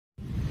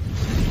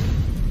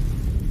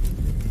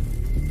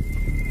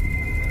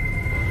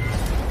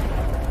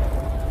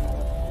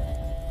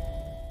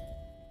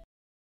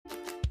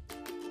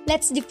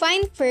Let's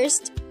define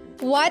first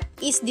what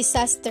is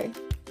disaster.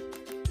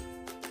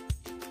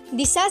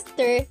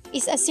 Disaster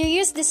is a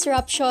serious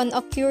disruption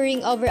occurring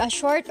over a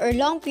short or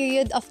long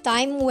period of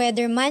time,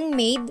 whether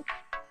man-made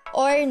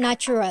or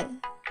natural,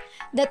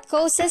 that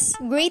causes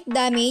great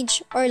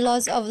damage or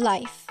loss of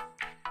life.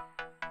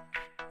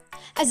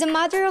 As a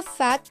matter of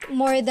fact,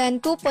 more than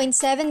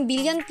 2.7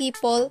 billion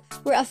people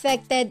were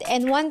affected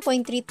and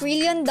 $1.3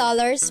 trillion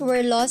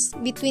were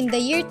lost between the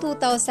year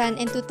 2000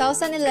 and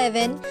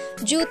 2011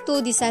 due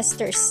to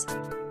disasters.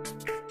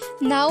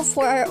 Now,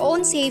 for our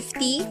own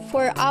safety,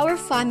 for our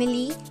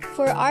family,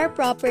 for our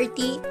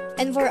property,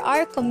 and for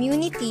our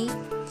community,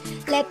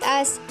 let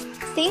us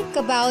think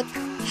about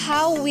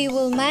how we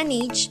will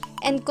manage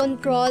and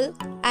control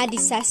a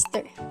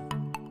disaster.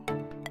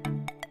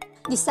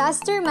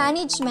 Disaster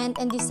management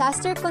and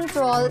disaster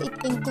control, it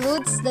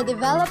includes the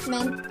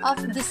development of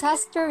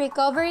disaster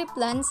recovery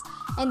plans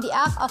and the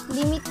act of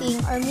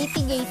limiting or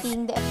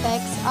mitigating the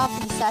effects of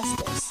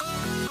disasters,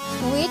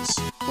 which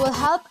will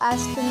help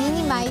us to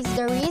minimize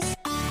the risk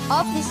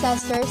of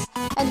disasters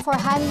and for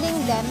handling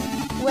them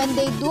when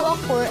they do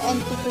occur, and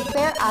to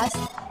prepare us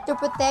to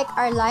protect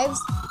our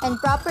lives and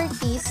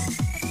properties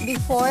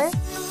before,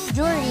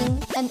 during,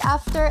 and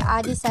after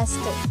a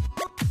disaster.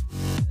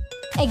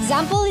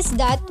 Example is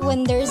that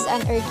when there's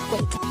an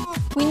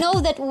earthquake. We know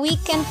that we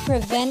can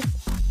prevent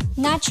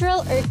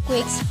natural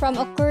earthquakes from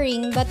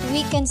occurring, but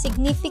we can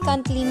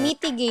significantly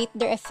mitigate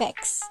their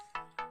effects.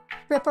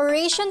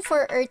 Preparation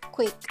for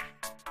earthquake.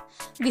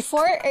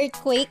 Before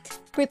earthquake,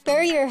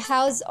 prepare your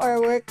house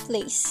or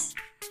workplace.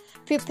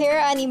 Prepare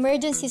an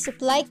emergency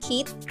supply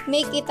kit,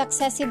 make it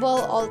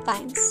accessible all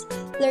times.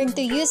 Learn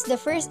to use the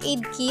first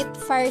aid kit,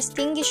 fire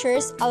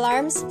extinguishers,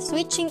 alarms,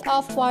 switching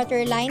off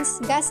water lines,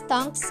 gas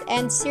tanks,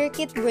 and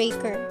circuit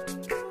breaker.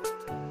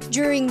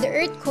 During the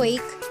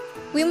earthquake,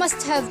 we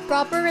must have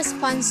proper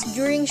response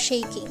during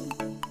shaking.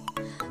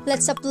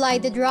 Let's apply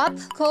the drop,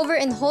 cover,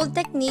 and hold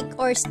technique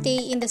or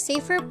stay in the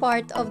safer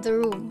part of the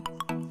room.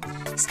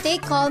 Stay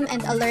calm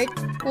and alert.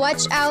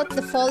 Watch out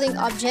the falling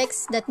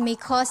objects that may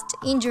cause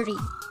injury.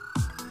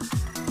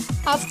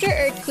 After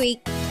earthquake,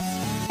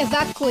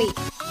 evacuate.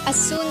 As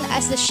soon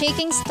as the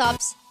shaking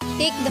stops,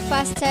 take the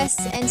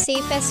fastest and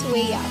safest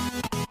way out.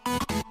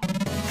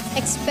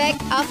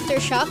 Expect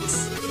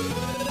aftershocks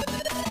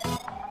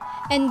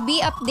and be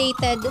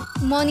updated.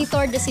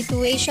 Monitor the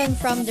situation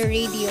from the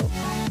radio.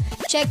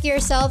 Check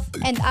yourself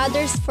and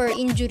others for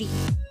injury.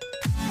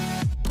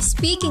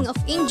 Speaking of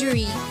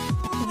injury,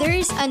 there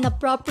is an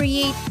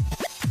appropriate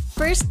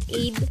first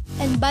aid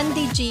and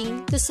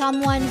bandaging to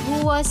someone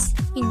who was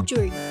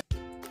injured.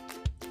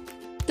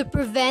 To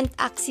prevent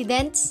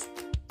accidents,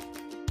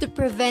 to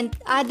prevent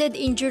added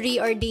injury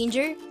or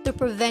danger, to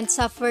prevent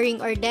suffering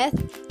or death,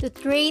 to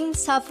train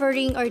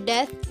suffering or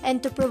death,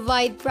 and to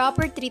provide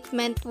proper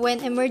treatment when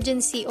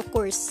emergency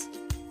occurs.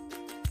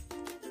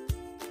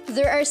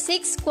 There are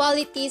 6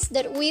 qualities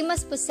that we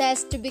must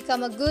possess to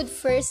become a good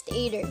first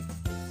aider.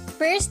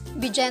 First,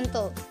 be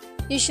gentle.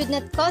 You should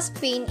not cause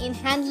pain in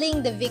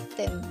handling the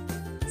victim.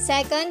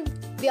 Second,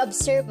 be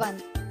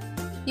observant.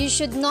 You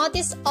should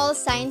notice all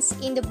signs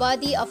in the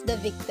body of the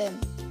victim.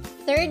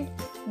 Third,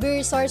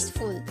 be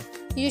resourceful.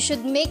 You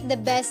should make the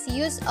best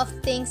use of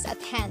things at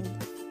hand.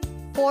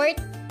 Fourth,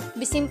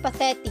 be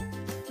sympathetic.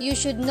 You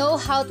should know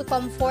how to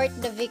comfort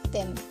the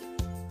victim.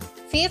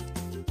 Fifth,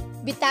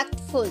 be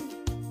tactful.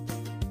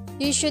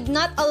 You should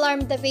not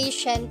alarm the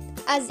patient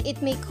as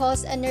it may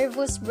cause a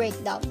nervous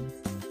breakdown.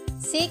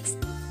 Sixth,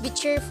 be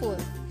cheerful.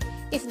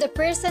 If the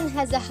person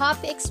has a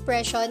happy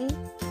expression,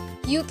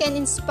 you can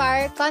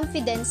inspire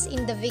confidence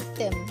in the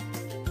victim.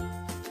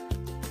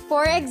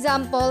 4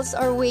 examples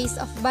or ways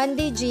of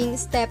bandaging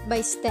step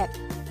by step.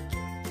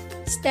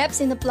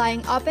 Steps in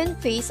applying open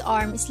face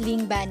arm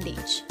sling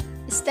bandage.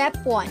 Step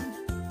 1.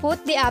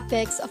 Put the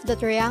apex of the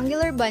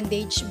triangular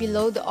bandage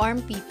below the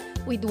armpit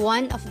with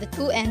one of the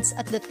 2 ends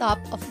at the top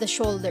of the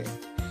shoulder.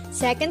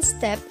 Second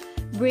step,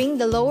 bring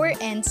the lower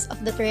ends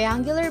of the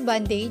triangular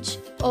bandage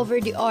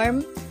over the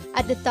arm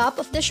at the top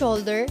of the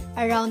shoulder,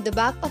 around the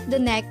back of the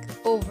neck,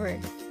 over.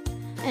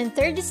 And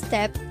third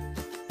step,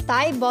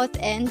 tie both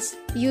ends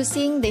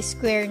using the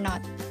square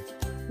knot.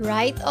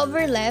 Right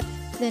over left,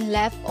 then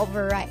left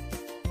over right.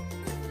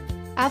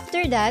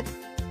 After that,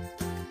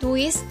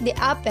 twist the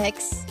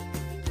apex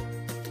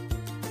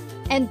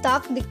and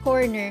tuck the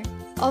corner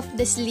of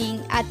the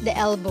sling at the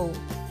elbow.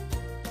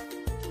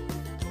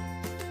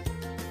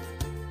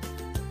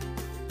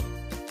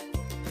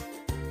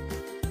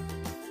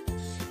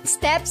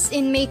 Steps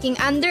in making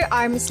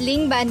underarm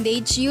sling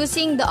bandage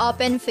using the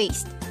open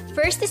face.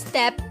 First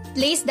step,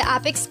 place the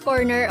apex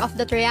corner of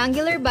the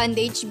triangular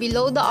bandage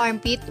below the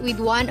armpit with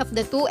one of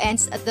the 2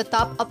 ends at the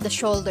top of the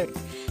shoulder.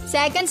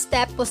 Second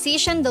step,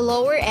 position the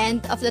lower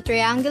end of the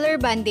triangular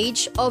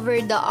bandage over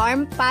the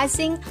arm,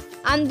 passing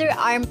under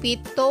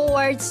armpit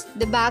towards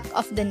the back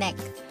of the neck.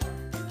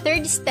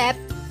 Third step,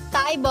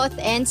 tie both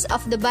ends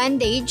of the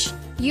bandage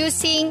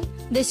using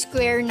the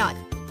square knot.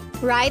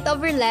 Right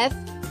over left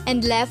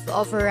and left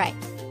over right.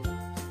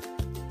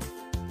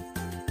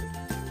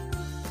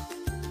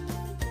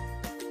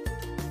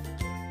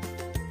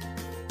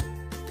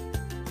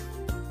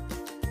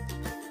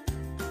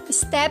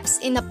 Steps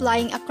in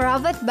applying a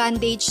cravat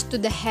bandage to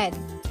the head.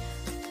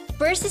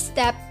 First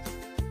step,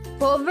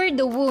 cover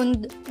the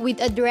wound with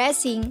a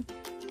dressing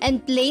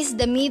and place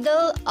the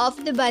middle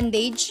of the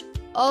bandage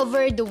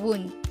over the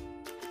wound.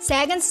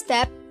 Second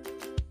step,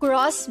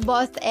 cross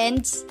both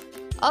ends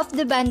of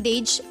the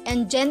bandage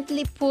and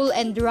gently pull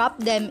and drop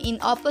them in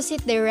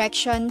opposite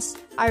directions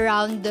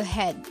around the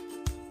head.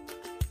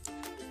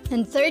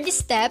 And third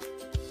step,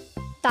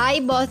 tie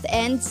both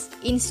ends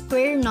in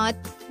square knot,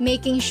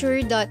 making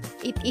sure that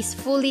it is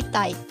fully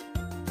tight.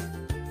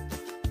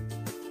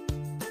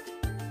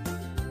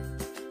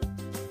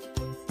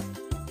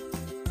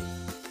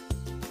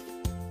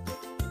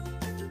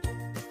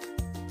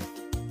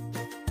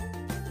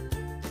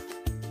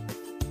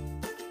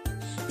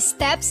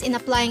 Steps in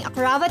applying a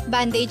cravat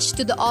bandage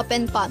to the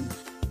open palm.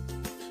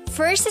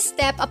 First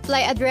step,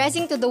 apply a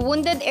dressing to the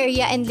wounded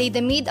area and lay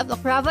the mid of the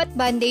cravat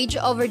bandage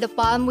over the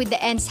palm with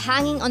the ends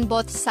hanging on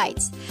both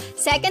sides.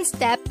 Second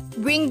step,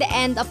 bring the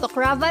end of the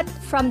cravat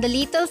from the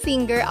little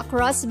finger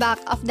across back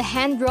of the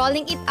hand,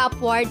 rolling it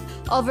upward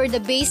over the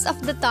base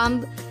of the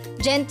thumb,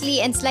 gently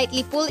and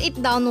slightly pull it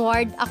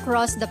downward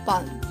across the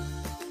palm.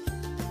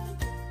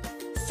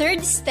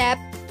 Third step,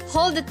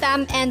 hold the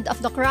thumb end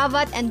of the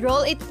cravat and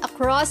roll it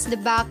across the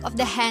back of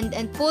the hand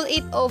and pull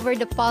it over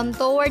the palm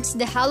towards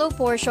the hollow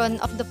portion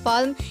of the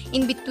palm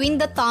in between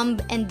the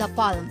thumb and the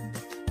palm.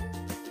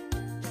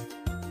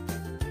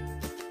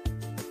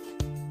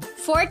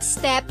 Fourth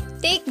step,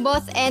 take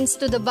both ends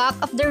to the back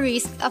of the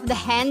wrist of the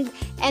hand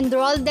and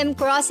roll them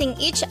crossing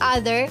each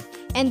other,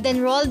 and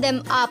then roll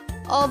them up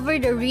over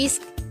the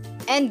wrist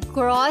and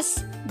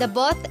cross the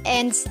both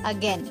ends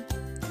again.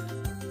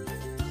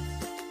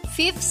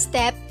 Fifth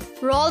step,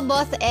 roll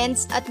both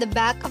ends at the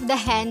back of the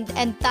hand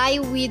and tie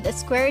with a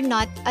square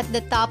knot at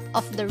the top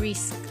of the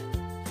wrist.